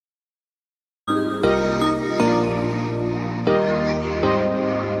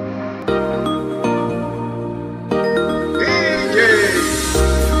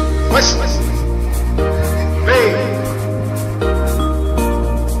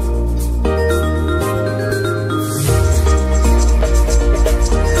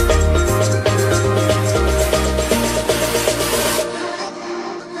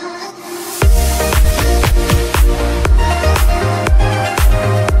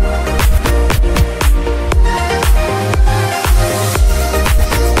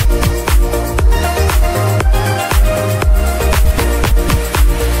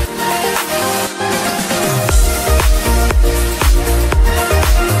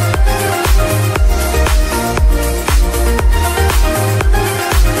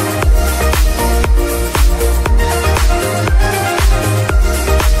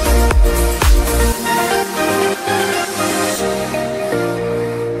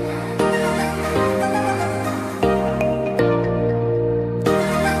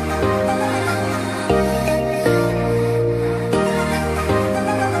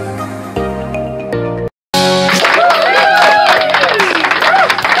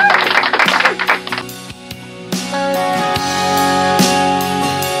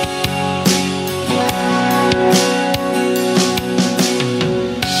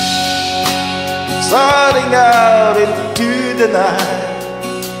night,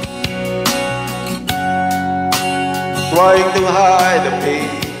 trying to hide the pain.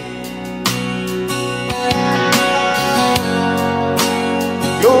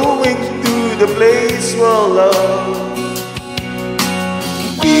 Going to the place where love,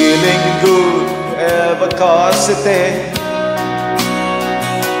 feeling good ever cause a thing.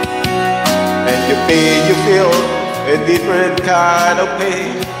 And you pain, you feel a different kind of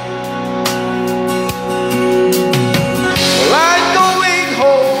pain. Well, I'm going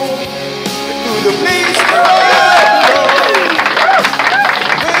home to the place where I belong,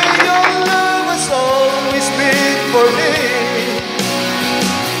 where your love has always been for me.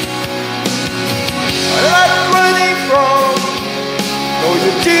 I'm not running from, no,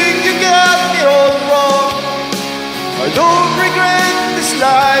 you think you got me all wrong. I don't regret this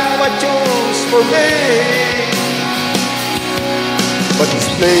life I chose for me. But these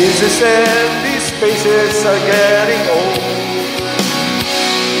places and these spaces are getting old.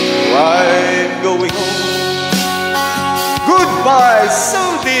 I'm going home. Goodbye,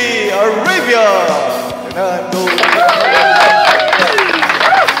 Saudi Arabia. And I'm going home.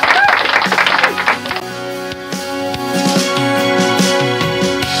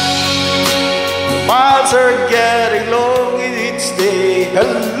 Miles are getting long each day.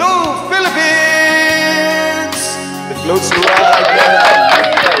 Hello, Philippines! The close to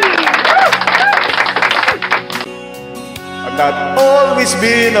I've not always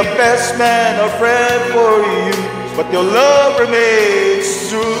been a best man or friend for you, but your love remains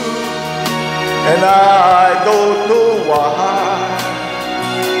true, and I don't know why.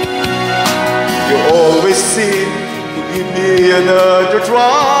 You always seem to give me another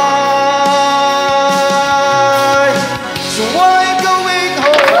try. So I'm going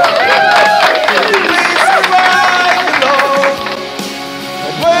home to the place where I belong,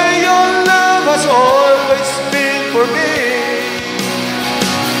 and where your love has always been for me.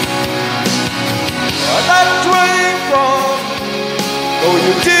 I'm not running from, though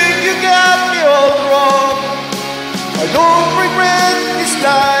you think you got me all wrong. I don't regret this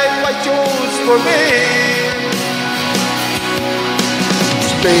life I chose for me.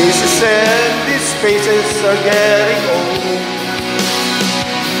 These places and these spaces are getting old.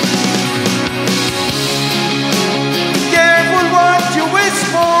 Careful what you wish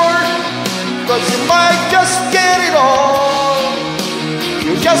for, 'cause you might just get it all.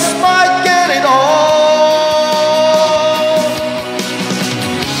 You just might get it all.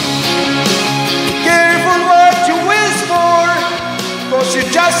 Careful what you wish for, 'cause you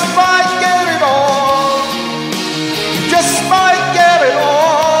just might get it all. You just might get it all.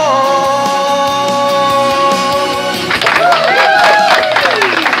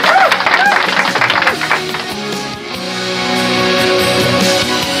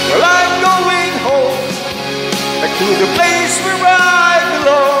 Well, I'm going home, back to the place where I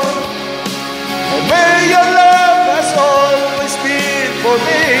belong, and where your love has always been for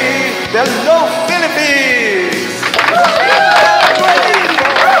me. Hello, Philippines!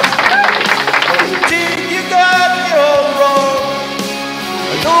 You think you got me all wrong.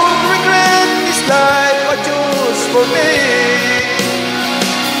 I don't regret this life I chose for me.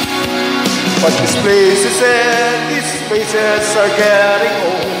 But these places and these spaces are getting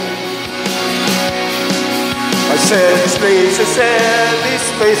old. I said these places and these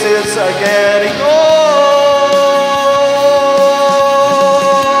spaces are getting old.